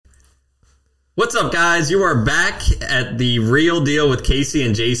What's up, guys? You are back at The Real Deal with Casey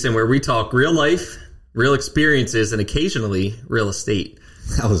and Jason, where we talk real life, real experiences, and occasionally real estate.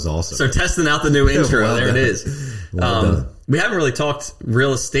 That was awesome. So testing out the new intro. Well there done. it is. Well We haven't really talked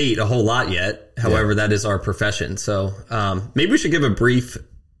real estate a whole lot yet. However, that is our profession. So maybe we should give a brief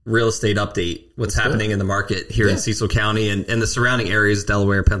real estate update. What's happening in the market here in Cecil County and the surrounding areas,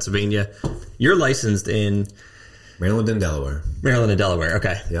 Delaware, Pennsylvania. You're licensed in Maryland and Delaware. Maryland and Delaware.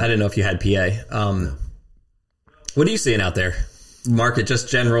 Okay. Yep. I didn't know if you had PA. What are you seeing out there? Market, just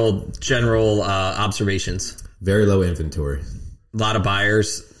general observations. Very low inventory. A lot of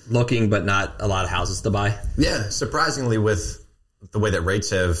buyers looking, but not a lot of houses to buy. Yeah, surprisingly, with the way that rates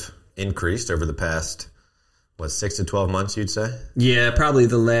have increased over the past, 6 to 12 months, you'd say? Yeah, probably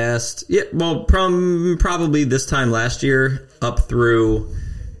the last. Yeah, well, from probably this time last year up through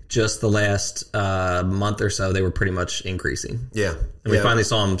just the last month or so, they were pretty much increasing. Yeah. And we finally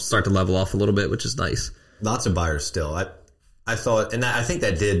saw them start to level off a little bit, which is nice. Lots of buyers still. I thought, and I think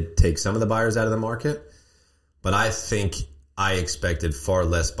that did take some of the buyers out of the market, but I think I expected far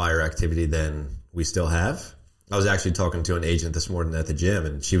less buyer activity than we still have. I was actually talking to an agent this morning at the gym,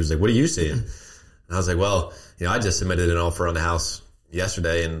 and she was like, "What are you seeing?" And I was like, "Well, I just submitted an offer on the house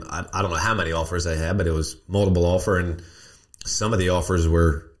yesterday, and I don't know how many offers I had, but it was multiple offer, and some of the offers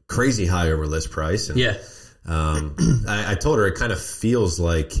were crazy high over list price." And I told her it kind of feels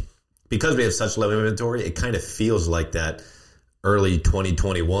like, because we have such low inventory, it kind of feels like that early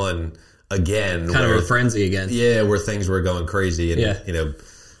 2021 again. Kind of a frenzy again. Yeah, where things were going crazy and,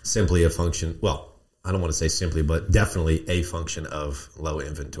 simply a function. Well, I don't want to say simply, but definitely a function of low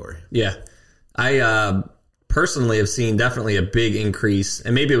inventory. Yeah. I personally have seen definitely a big increase,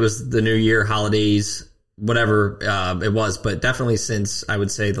 and maybe it was the New Year, holidays, whatever it was, but definitely since, I would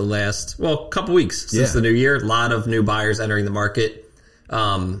say, the last, couple weeks since the New Year, a lot of new buyers entering the market.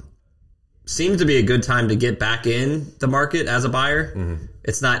 Seemed to be a good time to get back in the market as a buyer. Mm-hmm.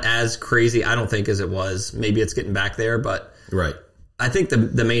 It's not as crazy, I don't think, as it was. Maybe it's getting back there, but right. I think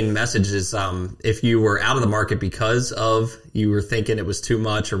the main message is if you were out of the market because of you were thinking it was too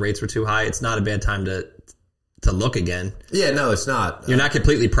much or rates were too high, it's not a bad time to look again. Yeah, no, it's not. You're not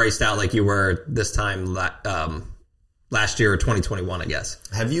completely priced out like you were this time last year or 2021, I guess.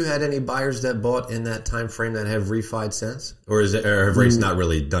 Have you had any buyers that bought in that time frame that have refied since? Or have rates not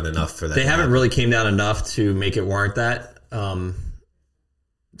really done enough for that? They haven't really came down enough to make it warrant that.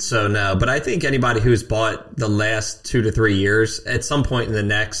 So no, but I think anybody who's bought the last 2 to 3 years, at some point in the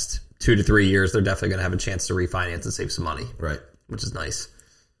next 2 to 3 years, they're definitely going to have a chance to refinance and save some money. Right. Which is nice.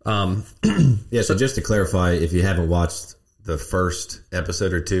 So just to clarify, if you haven't watched the first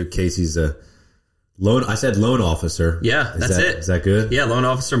episode or two, Casey's a loan officer. Yeah, that's it. Is that good? Yeah, loan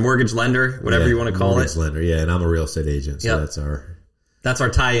officer, mortgage lender, whatever you want to call mortgage it. Lender, yeah, and I'm a real estate agent, so that's our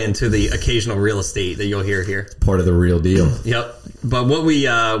tie-in to the occasional real estate that you'll hear here. Part of the real deal. Yep. But what we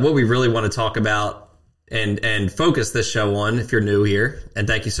really want to talk about and focus this show on, if you're new here, and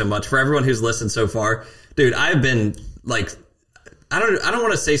thank you so much for everyone who's listened so far, dude. I've been like, I don't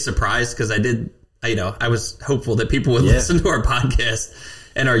want to say surprised, because I was hopeful that people would listen to our podcast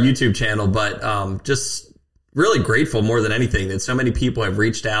and our YouTube channel, but just really grateful more than anything that so many people have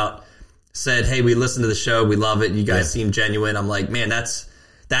reached out, said, "Hey, we listened to the show. We love it. You guys seem genuine." I'm like, man, that's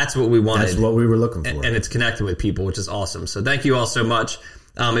what we wanted. That's what we were looking for. And it's connected with people, which is awesome. So thank you all so much.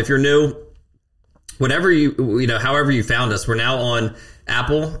 If you're new, however you found us, we're now on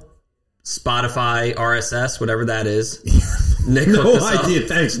Apple, Spotify, RSS, whatever that is. Nick, no idea.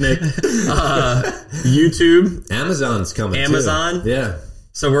 Thanks, Nick. YouTube, Amazon's coming. Amazon, too. Yeah.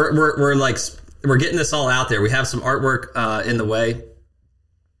 So we're getting this all out there. We have some artwork in the way.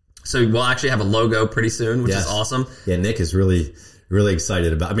 So we'll actually have a logo pretty soon, which is awesome. Yeah, Nick is really, really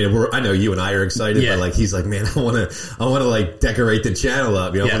excited about. I mean, I know you and I are excited, but like he's like, man, I want to like decorate the channel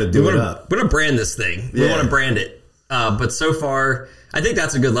up. I want to do it up. We're gonna brand this thing. We want to brand it. But so far, I think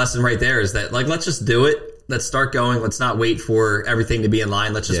that's a good lesson right there. Is that, like, let's just do it. Let's start going. Let's not wait for everything to be in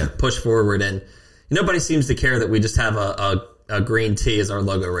line. Let's just push forward. And nobody seems to care that we just have a green T as our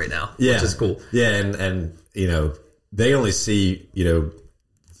logo right now, which is cool. Yeah, and they only see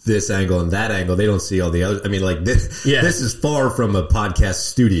this angle and that angle. They don't see all the other. I mean, like this is far from a podcast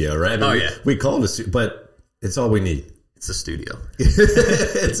studio, right? I mean, we call it but it's all we need. It's a studio.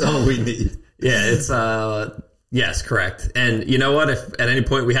 It's all we need. Yeah, it's yes, correct. And you know what? If at any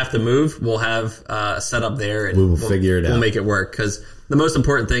point we have to move, we'll have a setup there, and we'll figure it out. We'll make it work, because the most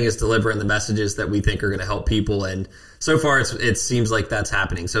important thing is delivering the messages that we think are going to help people. And so far, it seems like that's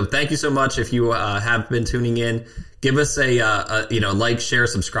happening. So thank you so much. If you have been tuning in, give us a like, share,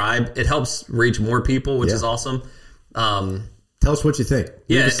 subscribe. It helps reach more people, which is awesome. tell us what you think.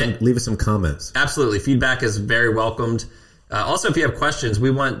 Leave us some comments. Absolutely. Feedback is very welcomed. Also, if you have questions,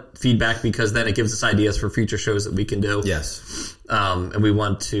 we want feedback because then it gives us ideas for future shows that we can do. Yes. And we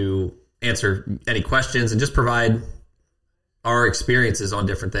want to answer any questions and just provide our experiences on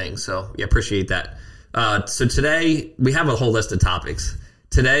different things. So, appreciate that. So today, we have a whole list of topics.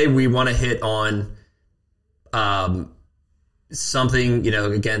 Today, we want to hit on something,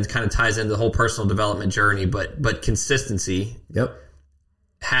 again, kind of ties into the whole personal development journey, but consistency. Yep.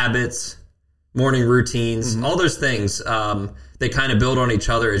 Habits, morning routines, all those things, they kind of build on each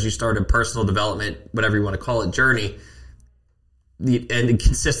other as you start a personal development, whatever you want to call it, journey. And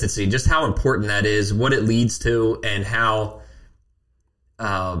consistency, just how important that is, what it leads to, and how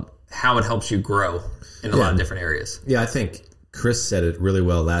it helps you grow in a lot of different areas. Yeah, I think Chris said it really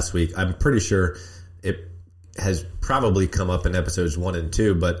well last week. I'm pretty sure it has probably come up in episodes 1 and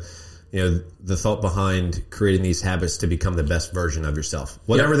 2, but the thought behind creating these habits to become the best version of yourself,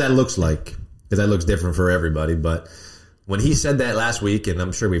 whatever that looks like, because that looks different for everybody. But when he said that last week, and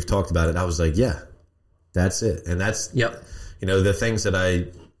I'm sure we've talked about it, I was like, yeah, that's it. And that's, the things that I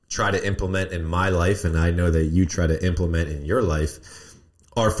try to implement in my life, and I know that you try to implement in your life,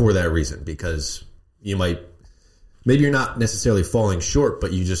 are for that reason, because maybe you're not necessarily falling short,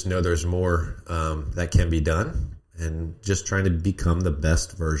 but you just know there's more that can be done, and just trying to become the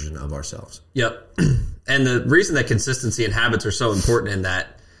best version of ourselves. Yep. And the reason that consistency and habits are so important in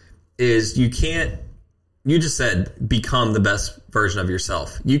that is you just said become the best version of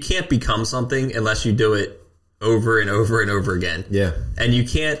yourself. You can't become something unless you do it over and over and over again. Yeah. And you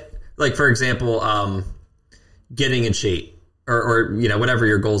can't, like, for example, getting in shape. Or whatever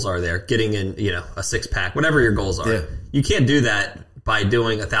your goals are there, getting in, a 6-pack, whatever your goals are. Yeah. You can't do that by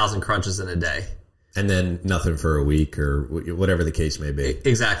doing 1,000 crunches in a day. And then nothing for a week or whatever the case may be.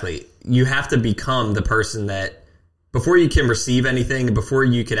 Exactly. You have to become the person that, before you can receive anything, before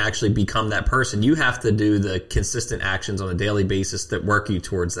you can actually become that person, you have to do the consistent actions on a daily basis that work you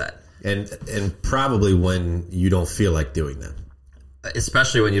towards that. And probably when you don't feel like doing them.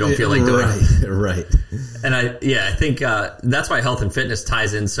 Especially when you don't feel like doing it. Right. And I think that's why health and fitness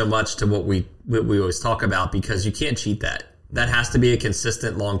ties in so much to what we always talk about, because you can't cheat that. That has to be a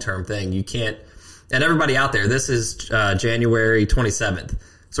consistent long-term thing. You can't, and everybody out there, this is January 27th.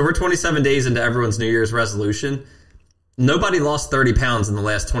 So we're 27 days into everyone's New Year's resolution. Nobody lost 30 pounds in the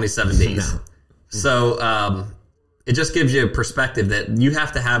last 27 days. No. So it just gives you a perspective that you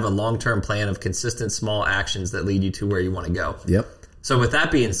have to have a long-term plan of consistent small actions that lead you to where you want to go. Yep. So with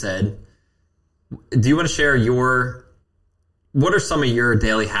that being said, do you want to share what are some of your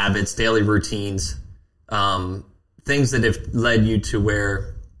daily habits, daily routines, things that have led you to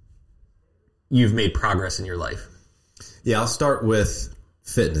where you've made progress in your life? Yeah, I'll start with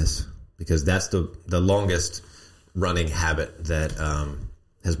fitness, because that's the longest running habit that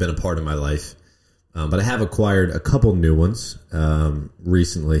has been a part of my life. But I have acquired a couple new ones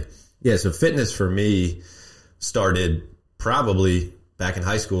recently. Yeah, so fitness for me started probably back in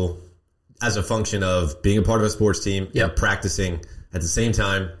high school as a function of being a part of a sports team and practicing at the same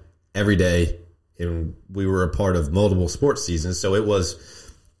time every day. And we were a part of multiple sports seasons, so it was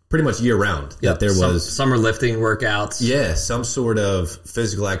pretty much year round. That there was summer lifting workouts. Yeah, some sort of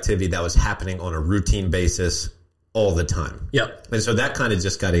physical activity that was happening on a routine basis all the time. Yep. And so that kind of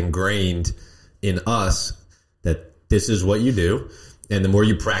just got ingrained in us that this is what you do. And the more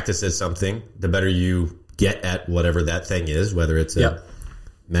you practice at something, the better you get at whatever that thing is, whether it's a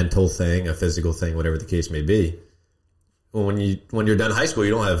mental thing, a physical thing, whatever the case may be. Well, when you're done high school,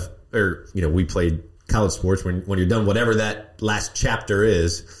 you don't have, or we played college sports. When you're done, whatever that last chapter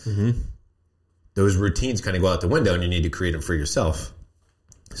is, those routines kind of go out the window, and you need to create them for yourself.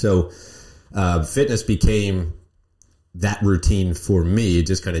 So fitness became that routine for me. It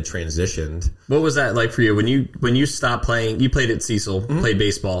just kind of transitioned. What was that like for you when you stopped playing? You played at Cecil, played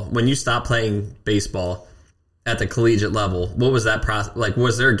baseball. When you stopped playing baseball at the collegiate level, what was that process like?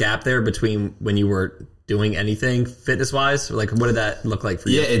 Was there a gap there between when you were doing anything fitness wise? Like, what did that look like for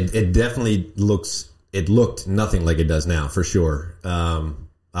you? Yeah, it definitely looked nothing like it does now, for sure.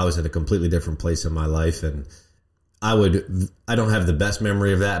 I was in a completely different place in my life, and I don't have the best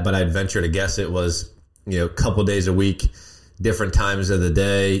memory of that, but I'd venture to guess it was, a couple days a week, different times of the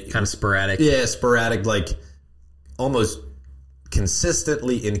day. Kind of sporadic. Yeah, sporadic, like almost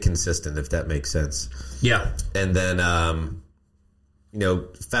consistently inconsistent, if that makes sense. Yeah. And then,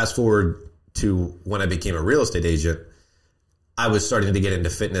 fast forward to when I became a real estate agent, I was starting to get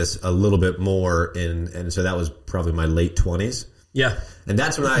into fitness a little bit more, and so that was probably my late 20s. Yeah. And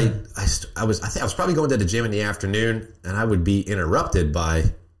that's when I think I was probably going to the gym in the afternoon, and I would be interrupted by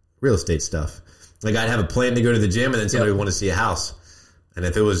real estate stuff. Like I'd have a plan to go to the gym, and then somebody would want to see a house. And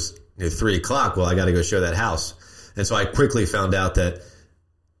if it was 3 o'clock, well, I got to go show that house. And so I quickly found out that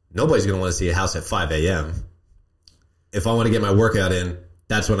nobody's going to want to see a house at 5 a.m. If I want to get my workout in,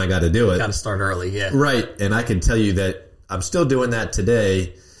 that's when I got to do it. Got to start early, yeah. Right. And I can tell you that I'm still doing that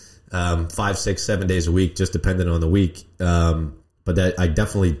today, 5, 6, 7 days a week, just depending on the week. But that I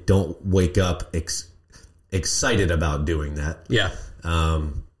definitely don't wake up excited about doing that. Yeah.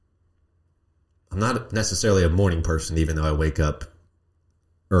 I'm not necessarily a morning person, even though I wake up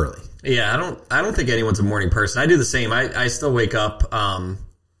early. Yeah, I don't think anyone's a morning person. I do the same. I still wake up.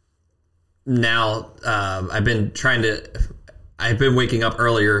 Now I've been waking up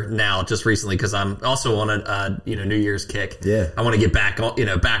earlier now just recently because I'm also on a New Year's kick. Yeah, I want to get back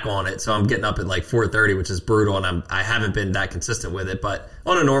on it. So I'm getting up at like 4:30, which is brutal, and I haven't been that consistent with it. But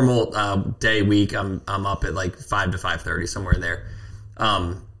on a normal day week, I'm up at like 5 to 5:30, somewhere in there.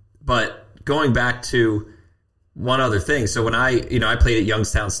 But going back to one other thing, so when I played at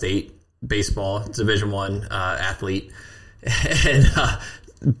Youngstown State baseball, Division I athlete, and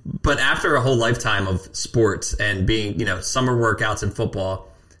but after a whole lifetime of sports and being summer workouts and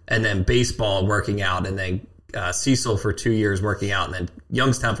football, and then baseball working out, and then Cecil for 2 years working out, and then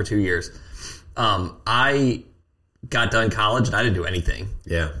Youngstown for 2 years, I got done college and I didn't do anything.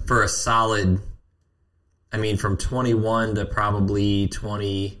 Yeah, for a solid, from 21 to probably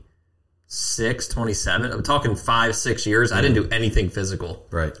 26, 27. I'm talking 5-6 years. I didn't do anything physical.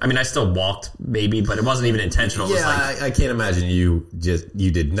 Right. I still walked maybe, but it wasn't even intentional. Yeah, it was I can't imagine you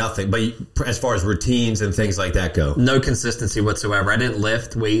did nothing. But as far as routines and things like that go, no consistency whatsoever. I didn't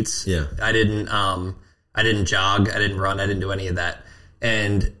lift weights. Yeah. I didn't jog. I didn't run. I didn't do any of that.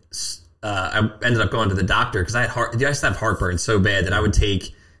 And I ended up going to the doctor because I used to have heartburn so bad that I would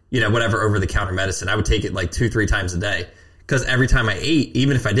take whatever over the counter medicine. I would take it like 2-3 times a day. Because every time I ate,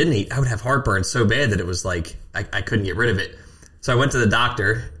 even if I didn't eat, I would have heartburn so bad that it was like I couldn't get rid of it. So I went to the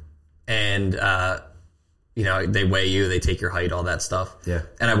doctor, and they weigh you, they take your height, all that stuff. Yeah.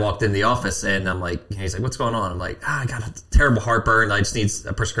 And I walked in the office, and I'm like, he's like, "What's going on?" I'm like, "I got a terrible heartburn. I just need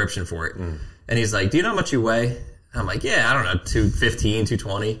a prescription for it." And he's like, "Do you know how much you weigh?" And I'm like, "Yeah, I don't know, 215,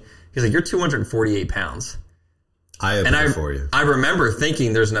 220." He's like, "You're 248 pounds." I have that for you. I remember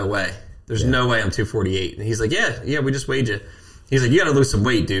thinking, "There's no way." There's no way I'm 248. And he's like, yeah, we just weighed you. He's like, you got to lose some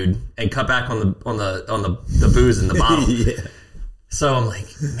weight, dude, and cut back on the booze in the bottle. Yeah. So I'm like,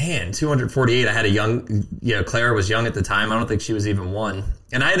 man, 248. I had a young, Clara was young at the time. I don't think she was even 1.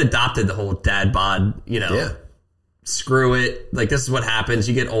 And I had adopted the whole dad bod, screw it. Like, this is what happens.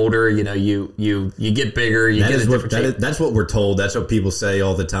 You get older, you get bigger, you get a different shape. That's what we're told. That's what people say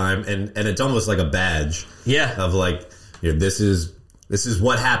all the time. And it's almost like a badge. Yeah. Of like, this is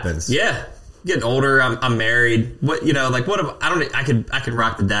what happens. Yeah. Getting older, I'm married. I can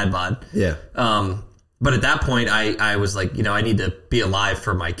rock the dad bod. Yeah. But at that point I was like, I need to be alive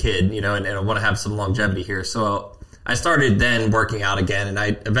for my kid, and I want to have some longevity here. So I started then working out again, and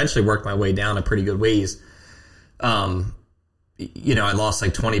I eventually worked my way down a pretty good ways. I lost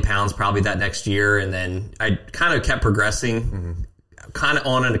like 20 pounds probably that next year, and then I kind of kept progressing, kind of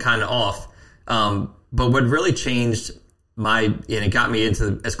on and kind of off. But what really changed and it got me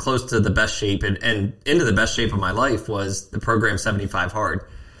into as close to the best shape and into the best shape of my life was the program 75 Hard,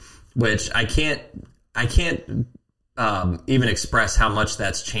 which I can't even express how much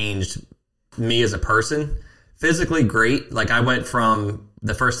that's changed me as a person. Physically great. Like I went from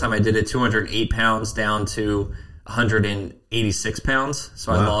the first time I did it 208 pounds down to 186 pounds.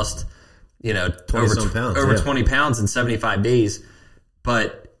 So I lost, 20 pounds in 75 days.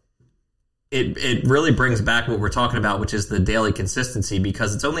 But it really brings back what we're talking about, which is the daily consistency,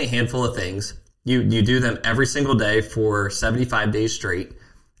 because it's only a handful of things. You do them every single day for 75 days straight.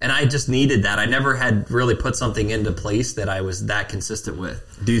 And I just needed that. I never had really put something into place that I was that consistent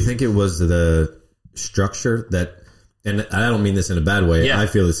with. Do you think it was the structure that, and I don't mean this in a bad way, I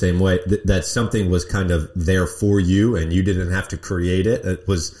feel the same way, that something was kind of there for you and you didn't have to create it?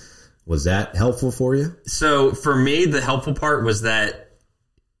 Was that helpful for you? So for me, the helpful part was that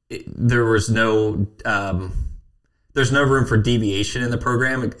there was there's no room for deviation in the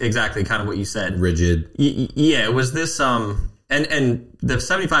program. Exactly, kind of what you said. Rigid. Yeah, it was this. And the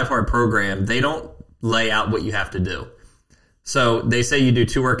 75 Hard program, they don't lay out what you have to do. So they say you do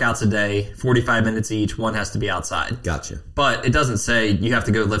 2 workouts a day, 45 minutes each. One has to be outside. Gotcha. But it doesn't say you have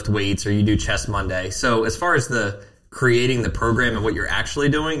to go lift weights or you do chest Monday. So as far as the creating the program and what you're actually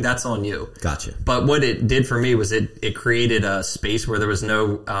doing, that's on you. Gotcha. But what it did for me was it created a space where there was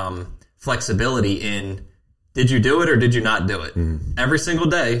no flexibility in, did you do it or did you not do it? Every single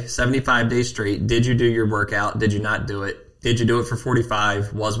day, 75 days straight, did you do your workout? Did you not do it? did you do it for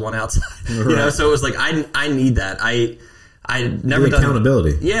 45? Was one outside? Right. So it was like, I need that. I never done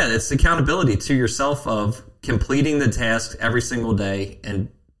accountability. Yeah, it's accountability to yourself of completing the task every single day and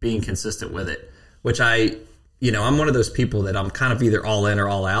being consistent with it, which I'm one of those people that I'm kind of either all in or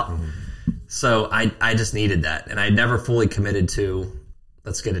all out. Mm-hmm. So I just needed that, and I never fully committed to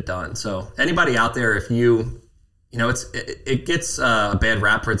let's get it done. So anybody out there, if it gets a bad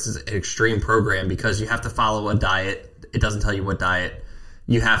rap for it's an extreme program because you have to follow a diet. It doesn't tell you what diet.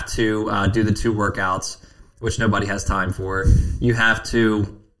 You have to do the 2 workouts, which nobody has time for. You have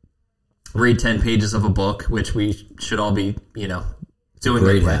to read 10 pages of a book, which we should all be, doing.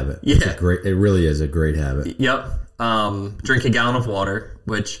 Great habit. Yeah. It really is a great habit. Yep. Drink a gallon of water,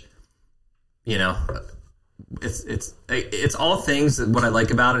 which, it's all things that what I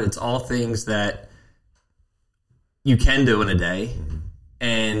like about it. It's all things that you can do in a day,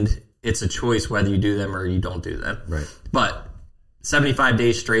 and it's a choice whether you do them or you don't do them. Right. But 75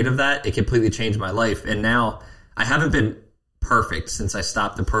 days straight of that, it completely changed my life. And now I haven't been perfect since I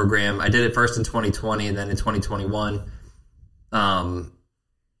stopped the program. I did it first in 2020 and then in 2021. I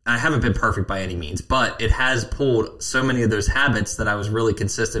haven't been perfect by any means, but it has pulled so many of those habits that I was really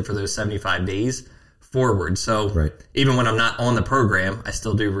consistent for those 75 days forward. So even when I'm not on the program, I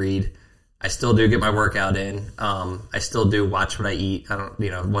still do read. I still do get my workout in. I still do watch what I eat. I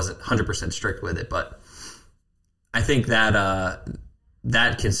don't, wasn't 100% strict with it, but I think that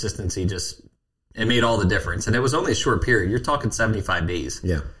that consistency it made all the difference. And it was only a short period. You're talking 75 days.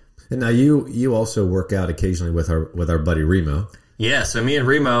 Yeah. And now you also work out occasionally with our buddy Remo. Yeah. So me and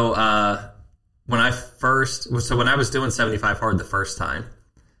Remo, when I was doing 75 hard the first time,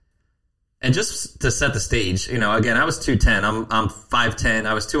 and just to set the stage, again, I was 210. I'm 5'10".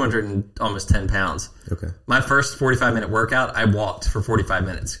 I was 200 and almost 10 pounds. Okay. My first 45-minute workout, I walked for 45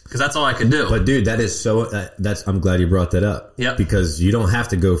 minutes because that's all I could do. But dude, that is so. I'm glad you brought that up. Yep. Because you don't have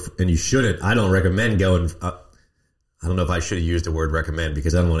to go, and you shouldn't. I don't recommend going. I don't know if I should have used the word recommend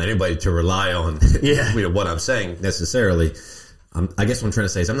because I don't want anybody to rely on what I'm saying necessarily. I guess what I'm trying to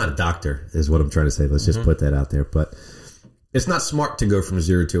say is I'm not a doctor. Is what I'm trying to say. Let's just put that out there, but. It's not smart to go from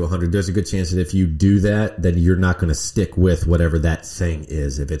 0 to 100. There's a good chance that if you do that, then you're not going to stick with whatever that thing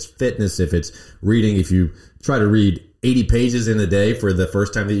is. If it's fitness, if it's reading, if you try to read 80 pages in a day for the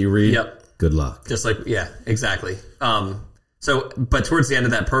first time that you read, good luck. Just like, yeah, exactly. But towards the end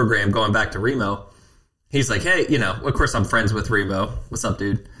of that program, going back to Remo, he's like, hey, of course I'm friends with Remo. What's up,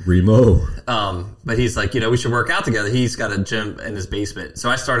 dude? Remo. But he's like, we should work out together. He's got a gym in his basement. So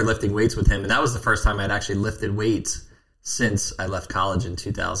I started lifting weights with him, and that was the first time I'd actually lifted weights since I left college in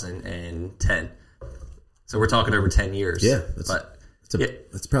 2010. So we're talking over 10 years. Yeah.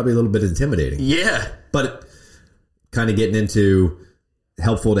 That's probably a little bit intimidating. Yeah. But kind of getting into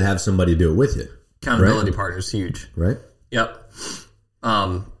helpful to have somebody do it with you. Accountability partner is huge. Right. Yep.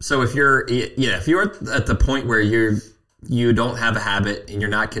 So if you're at the point where you don't have a habit and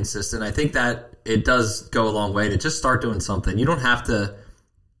you're not consistent, I think that it does go a long way to just start doing something. You don't have to,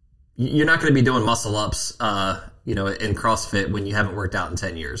 you're not going to be doing muscle ups, in CrossFit when you haven't worked out in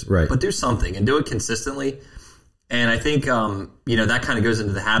 10 years. Right. But do something and do it consistently. And I think, that kind of goes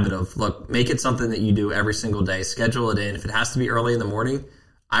into the habit of, look, make it something that you do every single day. Schedule it in. If it has to be early in the morning,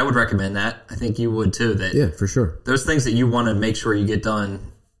 I would recommend that. I think you would too. Yeah, for sure. Those things that you want to make sure you get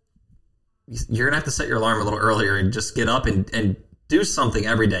done, you're going to have to set your alarm a little earlier and just get up and do something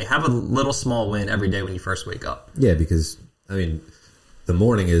every day. Have a little small win every day when you first wake up. Yeah, because, the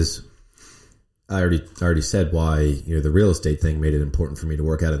morning is... I already said why the real estate thing made it important for me to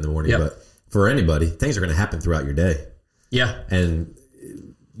work out in the morning. Yep. But for anybody, things are going to happen throughout your day. Yeah, and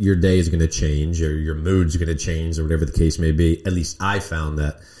your day is going to change, or your mood's going to change, or whatever the case may be. At least I found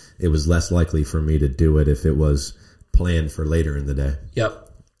that it was less likely for me to do it if it was planned for later in the day.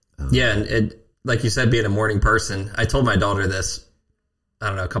 Yep. And like you said, being a morning person, I told my daughter this, I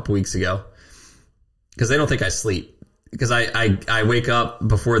don't know, a couple weeks ago, because they don't think I sleep. Because I wake up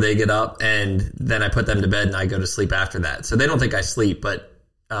before they get up, and then I put them to bed, and I go to sleep after that. So they don't think I sleep, but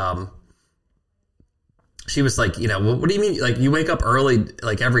she was like, what do you mean? Like, you wake up early,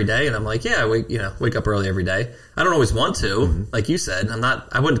 like, every day? And I'm like, yeah, I wake up early every day. I don't always want to, like you said.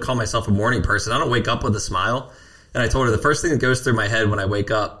 I wouldn't call myself a morning person. I don't wake up with a smile. And I told her the first thing that goes through my head when I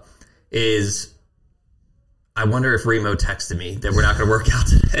wake up is, I wonder if Remo texted me that we're not going to work out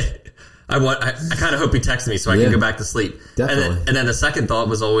today. I kind of hope he texted me so I can go back to sleep. Definitely. And then the second thought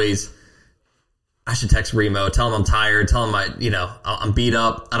was always, I should text Remo, tell him I'm tired, tell him I'm beat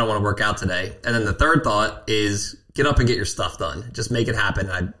up, I don't want to work out today. And then the third thought is, get up and get your stuff done. Just make it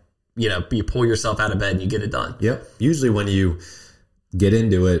happen. You pull yourself out of bed and you get it done. Yep. Usually when you get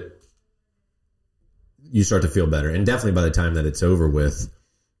into it, you start to feel better. And definitely by the time that it's over with,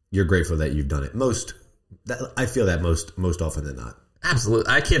 you're grateful that you've done it. I feel that most often than not.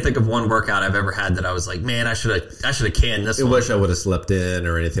 Absolutely. I can't think of one workout I've ever had that I was like, man, I should have canned this I one. wish I would have slept in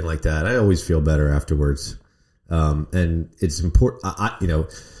or anything like that. I always feel better afterwards. And it's important.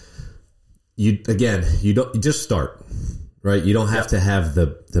 You just start, right? You don't have to have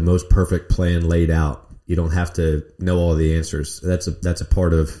the most perfect plan laid out. You don't have to know all the answers. That's a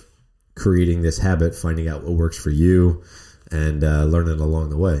part of creating this habit, finding out what works for you and learning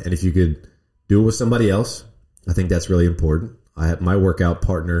along the way. And if you could do it with somebody else, I think that's really important. My workout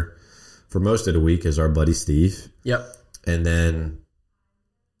partner for most of the week is our buddy Steve. Yep. And then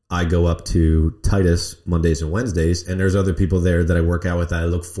I go up to Titus Mondays and Wednesdays, and there's other people there that I work out with that I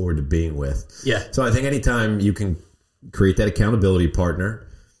look forward to being with. Yeah. So I think anytime you can create that accountability partner,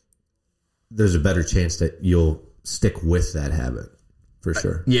 there's a better chance that you'll stick with that habit for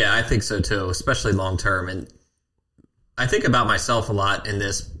sure. Yeah, I think so too, especially long term. And I think about myself a lot in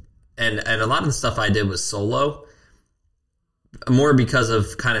this, and a lot of the stuff I did was solo. More because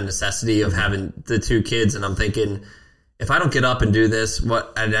of kind of necessity of having the two kids. And I'm thinking, if I don't get up and do this,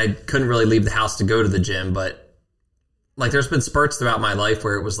 I couldn't really leave the house to go to the gym. But like, there's been spurts throughout my life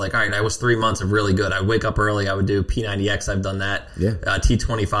where it was like, all right, I was 3 months of really good. I wake up early. I would do P90X. I've done that. Yeah.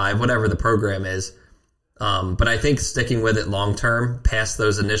 T25, whatever the program is. But I think sticking with it long term, past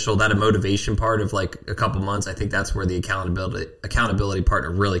that motivation part of like a couple months, I think that's where the accountability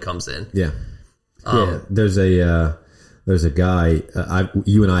partner really comes in. Yeah. There's a guy,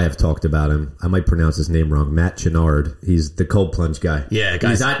 you and I have talked about him. I might pronounce his name wrong. Matt Chenard. He's the cold plunge guy. Yeah,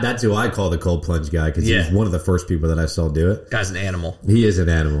 guys. That's who I call the cold plunge guy because he's one of the first people that I saw do it. Guy's an animal. He is an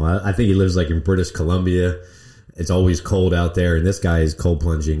animal. I think he lives like in British Columbia. It's always cold out there, and this guy is cold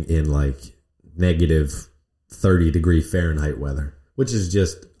plunging in like negative 30-degree Fahrenheit weather, which is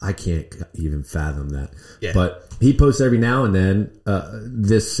just, I can't even fathom that. Yeah. But he posts every now and then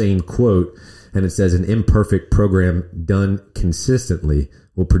this same quote. And it says, an imperfect program done consistently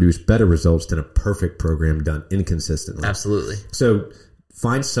will produce better results than a perfect program done inconsistently. Absolutely. So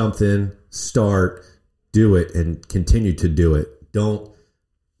find something, start, do it, and continue to do it. Don't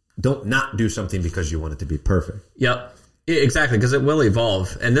not do something because you want it to be perfect. Yep. Exactly, because it will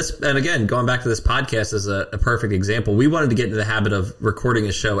evolve. And again, going back to this podcast is a perfect example. We wanted to get into the habit of recording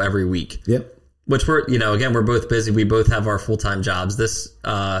a show every week. Yep. Which we're both busy. We both have our full-time jobs. This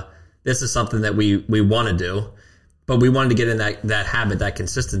is something that we want to do, but we wanted to get in that habit, that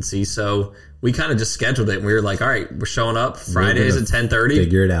consistency. So we kind of just scheduled it. And we were like, all right, we're showing up Fridays at 10:30.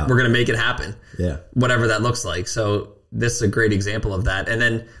 Figure it out. We're going to make it happen. Yeah. Whatever that looks like. So this is a great example of that. And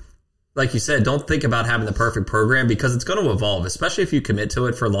then, like you said, don't think about having the perfect program because it's going to evolve, especially if you commit to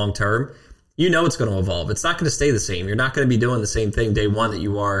it for long term. You know it's going to evolve. It's not going to stay the same. You're not going to be doing the same thing day one that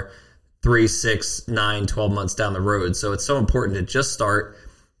you are 3, 6, 9, 12 months down the road. So it's so important to just start.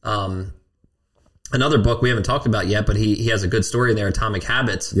 Another book we haven't talked about yet, but he has a good story in there, Atomic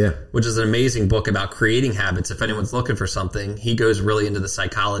Habits, which is an amazing book about creating habits. If anyone's looking for something, he goes really into the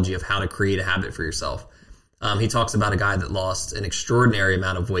psychology of how to create a habit for yourself. He talks about a guy that lost an extraordinary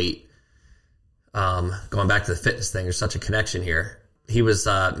amount of weight. Going back to the fitness thing, there's such a connection here. He was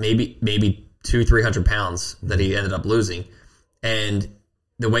maybe 200-300 pounds that he ended up losing. And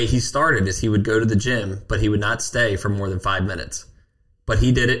the way he started is he would go to the gym, but he would not stay for more than 5 minutes. But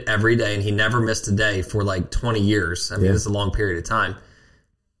he did it every day, and he never missed a day for like 20 years. I mean, this is a long period of time.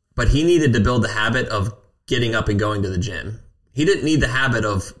 But he needed to build the habit of getting up and going to the gym. He didn't need the habit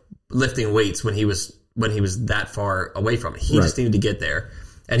of lifting weights when he was that far away from it. He just needed to get there.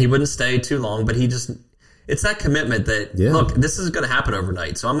 And he wouldn't stay too long, but it's that commitment that, look, this is going to happen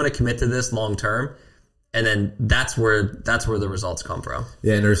overnight. So I'm going to commit to this long term. And then that's where the results come from.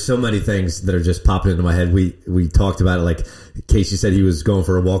 Yeah, and there's so many things that are just popping into my head. We talked about it. Like Casey said, he was going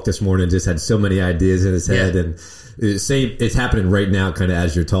for a walk this morning, just had so many ideas in his head, and it's happening right now, kind of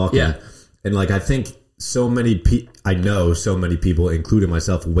as you're talking. Yeah. And like I think I know so many people, including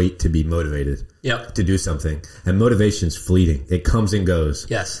myself, wait to be motivated. To do something, and motivation's fleeting. It comes and goes.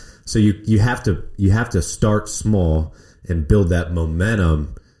 Yes. So you have to start small and build that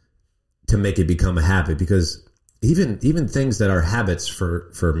momentum to make it become a habit, because even things that are habits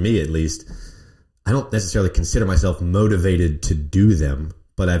for me at least, I don't necessarily consider myself motivated to do them,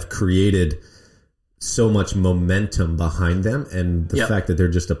 but I've created so much momentum behind them, and the fact that they're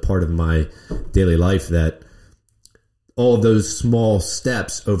just a part of my daily life, that all of those small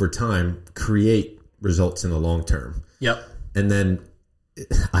steps over time create results in the long term. Yep. And then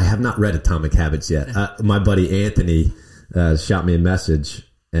I have not read Atomic Habits yet. My buddy Anthony shot me a message,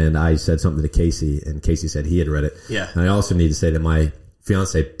 and I said something to Casey, and Casey said he had read it. Yeah. And I also need to say that my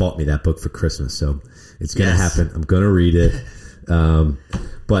fiance bought me that book for Christmas, so it's going to happen. I'm going to read it.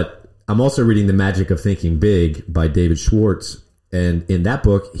 But I'm also reading The Magic of Thinking Big by David Schwartz. And in that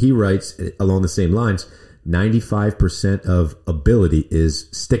book, he writes along the same lines, 95% of ability is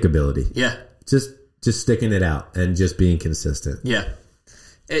stickability. Yeah. Just sticking it out and just being consistent. Yeah.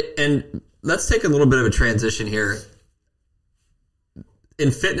 And let's take a little bit of a transition here.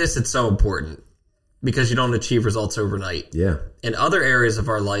 In fitness, it's so important because you don't achieve results overnight. Yeah. In other areas of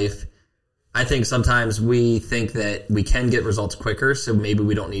our life, I think sometimes we think that we can get results quicker, so maybe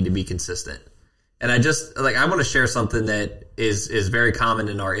we don't need to be consistent. And I want to share something that is very common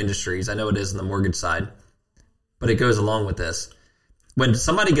in our industries. I know it is in the mortgage side, but it goes along with this. When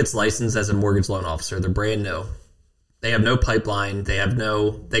somebody gets licensed as a mortgage loan officer, they're brand new. They have no pipeline. They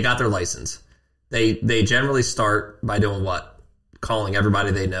got their license. They generally start by doing what? Calling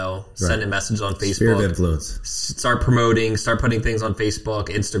everybody they know, sending messages on Facebook. Sphere of influence. Start promoting, start putting things on Facebook,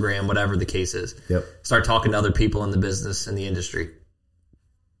 Instagram, whatever the case is. Yep. Start talking to other people in the business and the industry.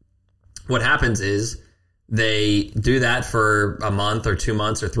 What happens is they do that for a month or 2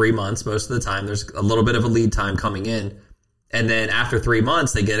 months or 3 months. Most of the time, there's a little bit of a lead time coming in. And then after 3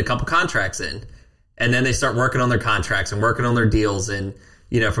 months, they get a couple contracts in. And then they start working on their contracts and working on their deals. And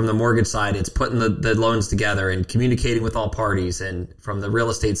from the mortgage side, it's putting the loans together and communicating with all parties. And from the real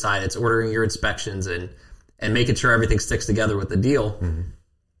estate side, it's ordering your inspections and making sure everything sticks together with the deal. Mm-hmm.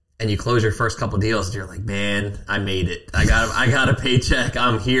 And you close your first couple deals and you're like, man, I made it. I got a paycheck.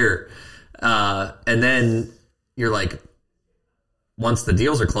 I'm here. And then you're like, once the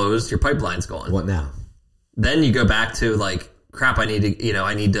deals are closed, your pipeline's gone. What now? Then you go back to like, crap, I need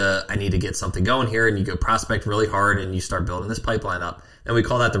to get something going here. And you go prospect really hard and you start building this pipeline up. And we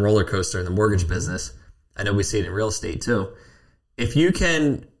call that the roller coaster in the mortgage business. I know we see it in real estate too. If you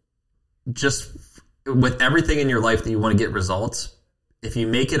can just, with everything in your life that you want to get results, if you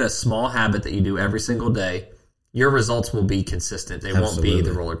make it a small habit that you do every single day, your results will be consistent. They won't be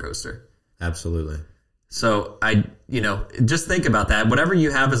the roller coaster. Absolutely. So just think about that. Whatever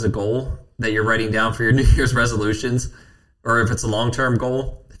you have as a goal that you're writing down for your New Year's resolutions, or if it's a long-term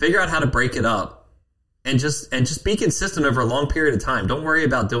goal, figure out how to break it up. And just be consistent over a long period of time. Don't worry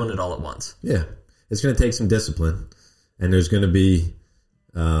about doing it all at once. Yeah. It's going to take some discipline. And there's going to be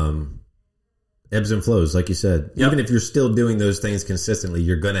ebbs and flows, like you said. Yep. Even if you're still doing those things consistently,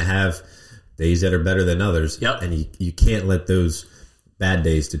 you're going to have days that are better than others. Yep. And you can't let those bad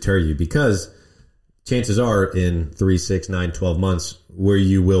days deter you, because chances are in 3, 6, 9, 12 months, where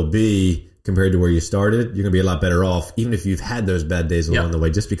you will be compared to where you started, you're going to be a lot better off, even if you've had those bad days along the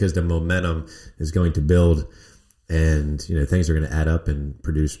way, just because the momentum is going to build and things are going to add up and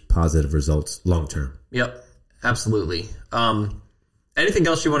produce positive results long term. Yep, absolutely. Anything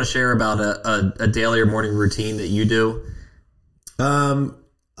else you want to share about a daily or morning routine that you do?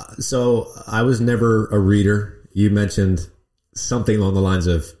 So I was never a reader. You mentioned something along the lines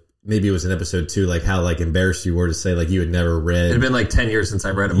of, maybe it was in episode 2, like how embarrassed you were to say you had never read. It had been 10 years since I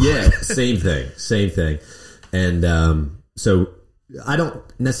read a book. Yeah, same thing. And so I don't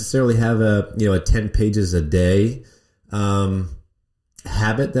necessarily have a 10 pages a day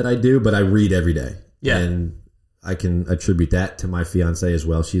habit that I do, but I read every day. Yeah. And I can attribute that to my fiance as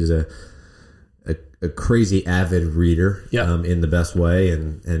well. She's a crazy avid reader in the best way,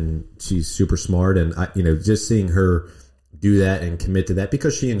 and she's super smart. And I, just seeing her do that and commit to that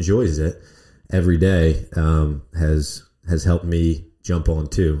because she enjoys it every day has helped me jump on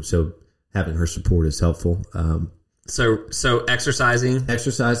too. So having her support is helpful. So exercising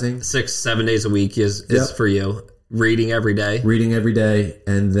 6-7 days a week is for you. Reading every day.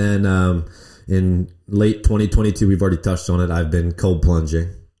 And then in late 2022, we've already touched on it, I've been cold plunging.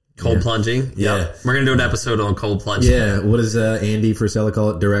 Plunging? Yeah. We're going to do an episode on cold plunging. Yeah. What does Andy Frisella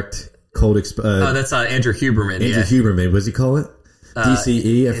call it? Direct cold exposure. That's Andrew Huberman. Andrew Huberman. What does he call it?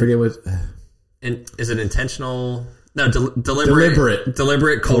 DCE? I forget what. And is it intentional? No,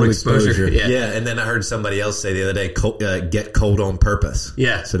 deliberate cold exposure. Yeah. And then I heard somebody else say the other day, get cold on purpose.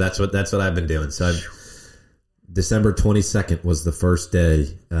 Yeah. So that's what I've been doing. So December 22nd was the first day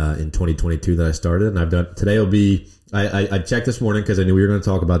in 2022 that I started, and I've done. Today will be. I checked this morning because I knew we were going to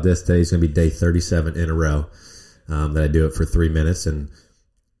talk about this. Today's going to be day 37 in a row that I do it for 3 minutes, and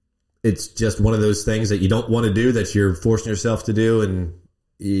it's just one of those things that you don't want to do, that you're forcing yourself to do, and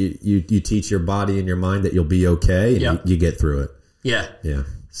you teach your body and your mind that you'll be okay, and you get through it. Yeah. Yeah.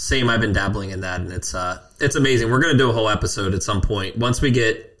 Same. I've been dabbling in that, and it's amazing. We're going to do a whole episode at some point. Once we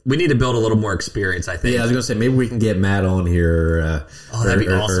need to build a little more experience, I think. Yeah, I was going to say, maybe we can get Matt on here. That'd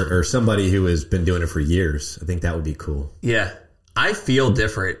be awesome. Or somebody who has been doing it for years. I think that would be cool. Yeah. I feel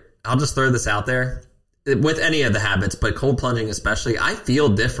different. I'll just throw this out there. with any of the habits, but cold plunging especially, I feel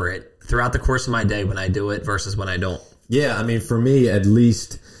different throughout the course of my day when I do it versus when I don't. Yeah, I mean, for me, at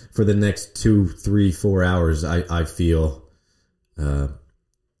least for the next 2, 3, 4 hours, I feel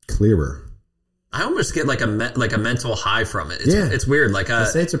clearer. I almost get like a mental high from it. It's weird. Like I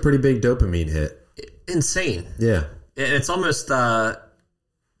say it's a pretty big dopamine hit. Insane. Yeah, and it's almost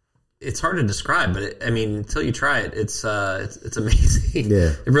it's hard to describe, but until you try it, it's amazing.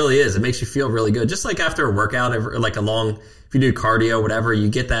 Yeah, it really is. It makes you feel really good. Just like after a workout, like if you do cardio, whatever, you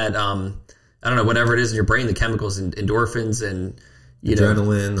get that I don't know, whatever it is in your brain, the chemicals and endorphins and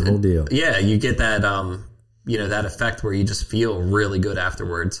adrenaline, the whole deal. Yeah, you get that that effect where you just feel really good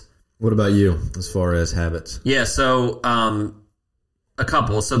afterwards. What about you as far as habits? Yeah, so a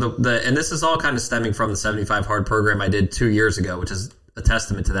couple. So and this is all kind of stemming from the 75 Hard program I did 2 years ago, which is a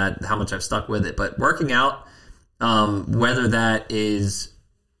testament to that, how much I've stuck with it. But working out, whether that is,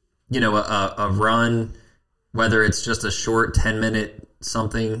 a run, whether it's just a short 10-minute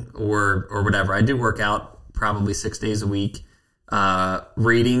something or whatever, I do work out probably 6 days a week,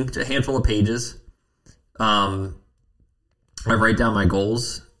 reading a handful of pages. I write down my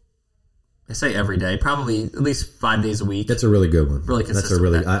goals. I say every day, probably at least 5 days a week. That's a really good one. Really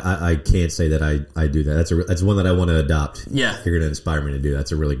consistent. I can't say that I do that. That's one that I want to adopt. Yeah, you're going to inspire me to do.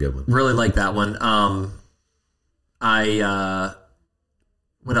 That's a really good one. Really like that one.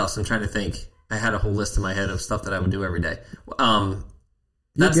 What else? I'm trying to think. I had a whole list in my head of stuff that I would do every day.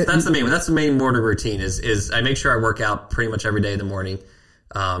 That's the main one. That's the main morning routine. Is I make sure I work out pretty much every day in the morning,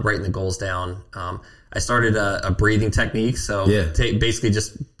 writing the goals down. I started a breathing technique, so basically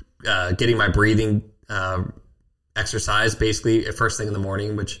just getting my breathing exercise basically first thing in the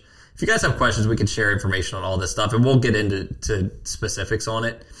morning, which if you guys have questions, we can share information on all this stuff and we'll get into specifics on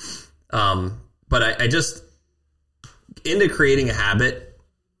it. But I just, into creating a habit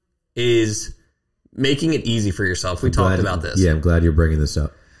is making it easy for yourself. We talked about this. Yeah, I'm glad you're bringing this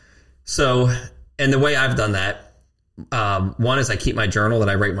up. So, and the way I've done that, one is I keep my journal that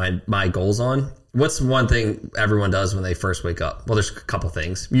I write my goals on. What's one thing everyone does when they first wake up? Well, there's a couple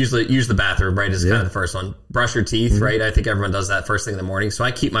things. Usually use the bathroom, right, is kind of the first one. Brush your teeth, right? I think everyone does that first thing in the morning. So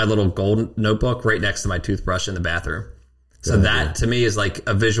I keep my little gold notebook right next to my toothbrush in the bathroom. So that, to me, is like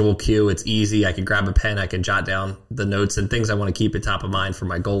a visual cue. It's easy. I can grab a pen. I can jot down the notes and things I want to keep at top of mind for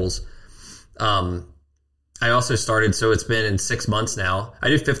my goals. I also started, so it's been in 6 months now, I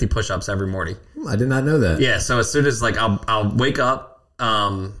do 50 push-ups every morning. I did not know that. Yeah, so as soon as I'll wake up,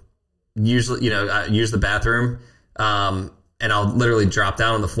 usually, I use the bathroom, and I'll literally drop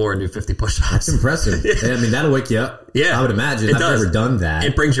down on the floor and do 50 push-ups. That's impressive. I mean, that'll wake you up. Yeah. I would imagine. I've never done that.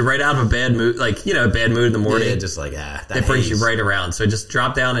 It brings you right out of a bad mood, bad mood in the morning. Yeah, just like, that it brings you right around. So just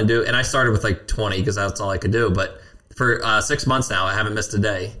drop down and do, and I started with 20 because that's all I could do, but for 6 months now, I haven't missed a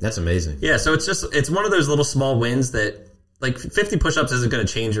day. That's amazing. Yeah, so it's one of those little small wins that, 50 push-ups isn't going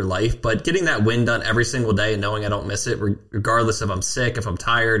to change your life, but getting that win done every single day and knowing I don't miss it, regardless if I'm sick, if I'm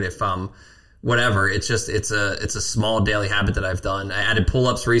tired, if I'm whatever, it's a small daily habit that I've done. I added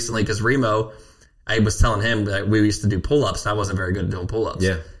pull-ups recently because Remo, I was telling him that we used to do pull-ups, and I wasn't very good at doing pull-ups.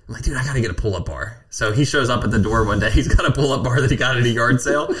 Yeah. I'm like, dude, I got to get a pull-up bar. So he shows up at the door one day. He's got a pull-up bar that he got at a yard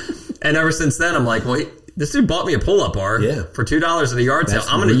sale. And ever since then, I'm like, well, this dude bought me a pull-up bar for $2 at a yard sale.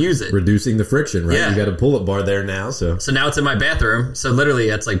 I'm going to use it. Reducing the friction, right? Yeah. You got a pull-up bar there now. So now it's in my bathroom. So literally,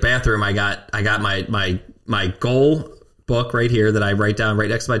 it's like bathroom. I got my goal book right here that I write down right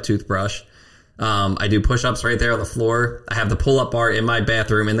next to my toothbrush. I do push-ups right there on the floor. I have the pull-up bar in my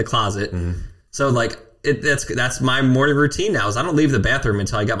bathroom in the closet. Mm-hmm. So that's my morning routine now. Is I don't leave the bathroom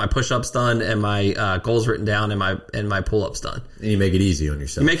until I got my push-ups done and my goals written down and my pull-ups done. And you make it easy on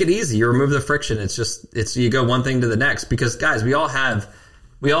yourself. You make it easy. You remove the friction. It's you go one thing to the next because guys, we all have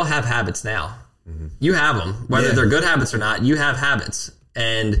habits now. Mm-hmm. You have them, whether they're good habits or not. You have habits,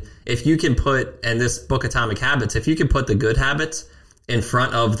 and if you can and this book Atomic Habits, if you can put the good habits in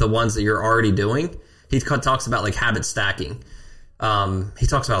front of the ones that you're already doing, he talks about habit stacking. He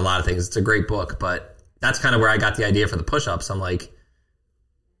talks about a lot of things. It's a great book, but that's kind of where I got the idea for the push-ups. I'm like,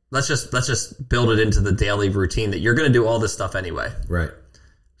 let's just build it into the daily routine that you're going to do all this stuff anyway. Right.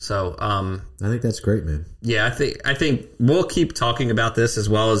 So, I think that's great, man. Yeah, I think we'll keep talking about this as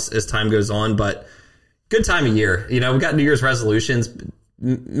well as time goes on, but good time of year. We got New Year's resolutions.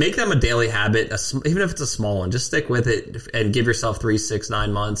 Make them a daily habit, even if it's a small one. Just stick with it and give yourself 3, 6,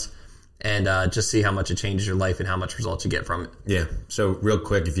 9 months and just see how much it changes your life and how much results you get from it. Yeah. So real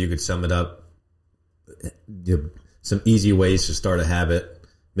quick, if you could sum it up, some easy ways to start a habit.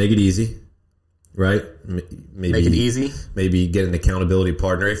 Make it easy. right? Maybe make it easy. Maybe get an accountability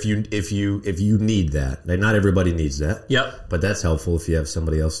partner if you need that. Not everybody needs that. Yep. But that's helpful if you have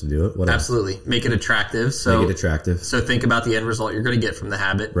somebody else to do it. What Absolutely. else? Make it attractive. Make it attractive. So think about the end result you're going to get from the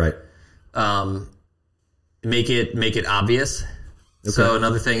habit. Right. Make it obvious. Okay. So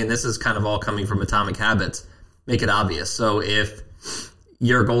another thing, and this is kind of all coming from Atomic Habits, make it obvious. So if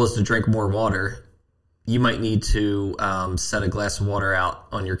your goal is to drink more water, you might need to set a glass of water out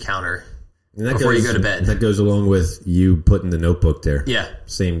on your counter before you go to bed. That goes along with you putting the notebook there. Yeah.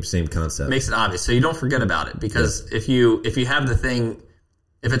 Same concept. Makes it obvious. So you don't forget about it, because if you have the thing,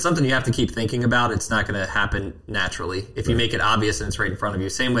 if it's something you have to keep thinking about, it's not going to happen naturally. If you make it obvious and it's right in front of you.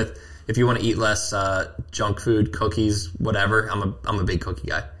 Same with if you want to eat less junk food, cookies, whatever. I'm a big cookie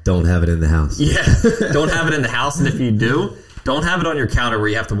guy. Don't have it in the house. Yeah. Don't have it in the house. And if you do, don't have it on your counter where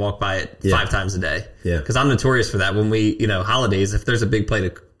you have to walk by it 5 times a day. Yeah. Because I'm notorious for that. When we, holidays, if there's a big plate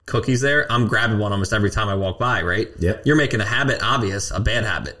of cookies there, I'm grabbing one almost every time I walk by, right? Yeah. You're making a habit obvious, a bad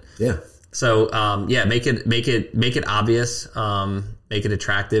habit. Yeah. So, make it obvious, make it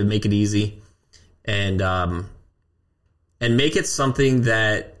attractive, make it easy, and make it something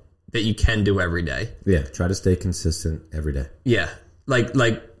that you can do every day. Yeah. Try to stay consistent every day. Yeah. Like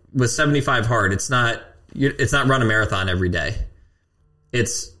with 75 hard, it's not run a marathon every day.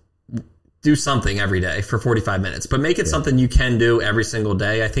 It's do something every day for 45 minutes, but make it something you can do every single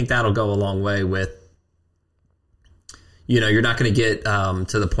day. I think that'll go a long way with, you're not going to get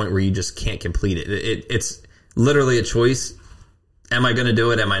to the point where you just can't complete it. It's literally a choice. Am I going to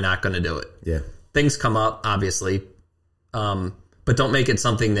do it? Am I not going to do it? Yeah. Things come up, obviously, but don't make it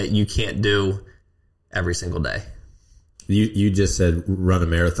something that you can't do every single day. You just said run a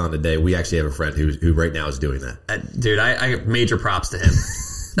marathon a day. We actually have a friend who right now is doing that. Dude, I major props to him.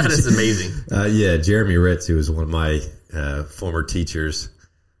 That is amazing. Yeah, Jeremy Ritz, who was one of my former teachers,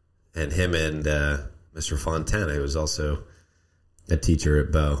 and him and Mr. Fontana, who was also a teacher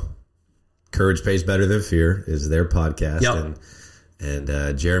at Bow. Courage Pays Better Than Fear is their podcast. Yep.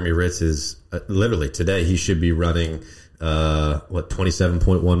 And Jeremy Ritz is literally today, he should be running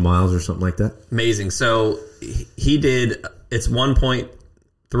 27.1 miles or something like that. Amazing. So he did, it's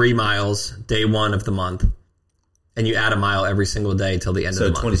 1.3 miles day one of the month, and you add a mile every single day till the end of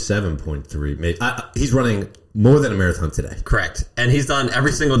the month. So 27.3. He's running more than a marathon today. Correct. And he's done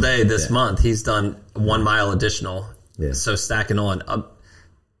every single day this month. He's done 1 mile additional. Yeah. So stacking on.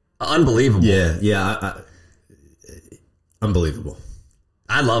 Unbelievable. Yeah. Unbelievable.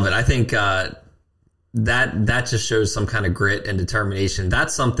 I love it. I think that just shows some kind of grit and determination.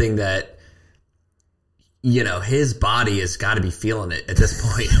 That's something that, his body has got to be feeling it at this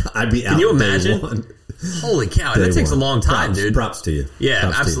point. I'd be out. Can you imagine? Holy cow. That takes a long time, dude. Props to you.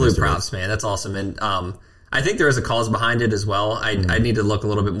 Yeah, absolute props, man. That's awesome. And I think there is a cause behind it as well. I need to look a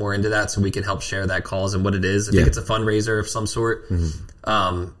little bit more into that so we can help share that cause and what it is. I think it's a fundraiser of some sort.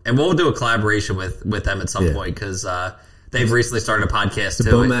 And we'll do a collaboration with them at some point, because they've recently started a podcast too. It's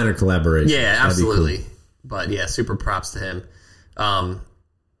a Bow Manor collaboration. Yeah, absolutely. Cool. But yeah, super props to him.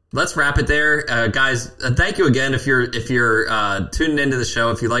 Let's wrap it there, guys. Thank you again. If you're tuning into the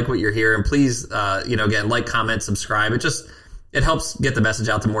show, if you like what you're hearing, please, again, like, comment, subscribe. It helps get the message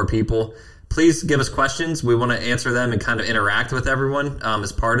out to more people. Please give us questions. We want to answer them and kind of interact with everyone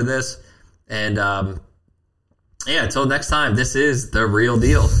as part of this. And until next time, this is The Real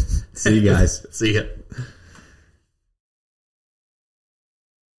Deal. See you guys. See ya.